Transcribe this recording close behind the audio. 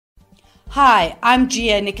Hi, I'm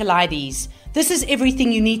Gia Nicolaides. This is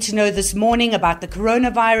everything you need to know this morning about the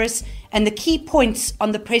coronavirus and the key points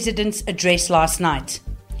on the President's address last night.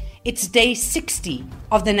 It's day 60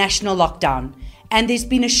 of the national lockdown, and there's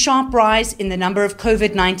been a sharp rise in the number of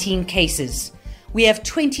COVID-19 cases. We have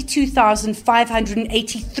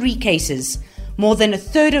 22,583 cases. More than a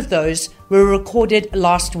third of those were recorded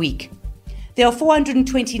last week. There are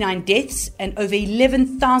 429 deaths and over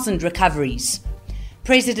 11,000 recoveries.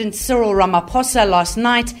 President Cyril Ramaphosa last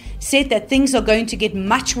night said that things are going to get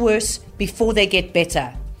much worse before they get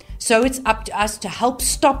better. So it's up to us to help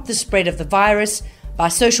stop the spread of the virus by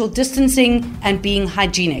social distancing and being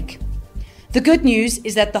hygienic. The good news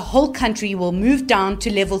is that the whole country will move down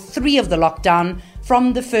to level 3 of the lockdown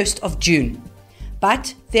from the 1st of June.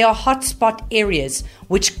 But there are hotspot areas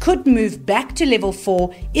which could move back to level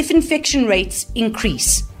 4 if infection rates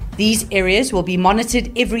increase. These areas will be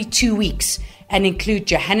monitored every 2 weeks and include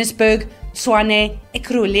Johannesburg, Tshwane,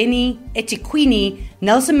 Ekurhuleni, eThekwini,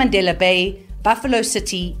 Nelson Mandela Bay, Buffalo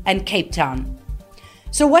City, and Cape Town.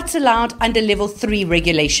 So what's allowed under level 3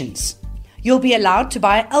 regulations? You'll be allowed to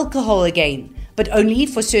buy alcohol again, but only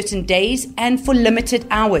for certain days and for limited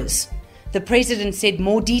hours. The President said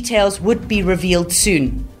more details would be revealed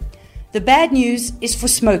soon. The bad news is for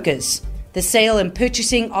smokers. The sale and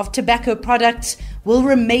purchasing of tobacco products will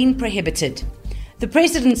remain prohibited. The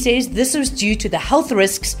President says this is due to the health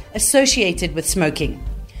risks associated with smoking.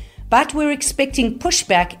 But we're expecting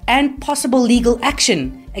pushback and possible legal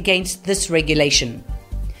action against this regulation.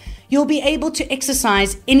 You'll be able to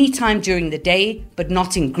exercise anytime during the day, but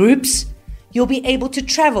not in groups. You'll be able to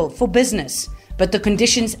travel for business, but the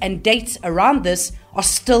conditions and dates around this are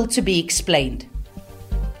still to be explained.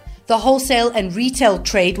 The wholesale and retail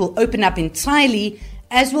trade will open up entirely,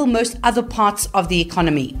 as will most other parts of the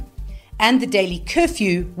economy. And the daily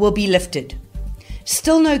curfew will be lifted.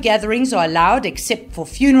 Still no gatherings are allowed except for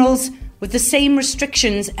funerals, with the same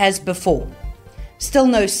restrictions as before. Still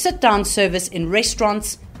no sit-down service in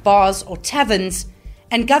restaurants, bars or taverns,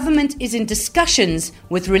 and government is in discussions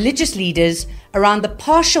with religious leaders around the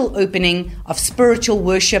partial opening of spiritual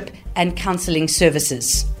worship and counseling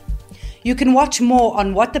services. You can watch more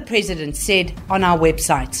on what the President said on our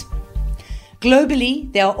website.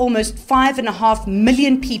 Globally, there are almost 5.5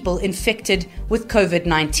 million people infected with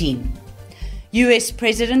COVID-19. US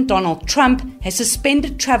President Donald Trump has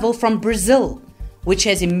suspended travel from Brazil, which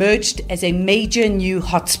has emerged as a major new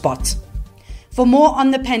hotspot. For more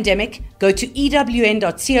on the pandemic, go to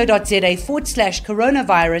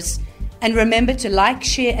ewn.co.za/coronavirus and remember to like,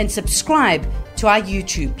 share and subscribe to our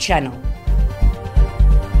YouTube channel.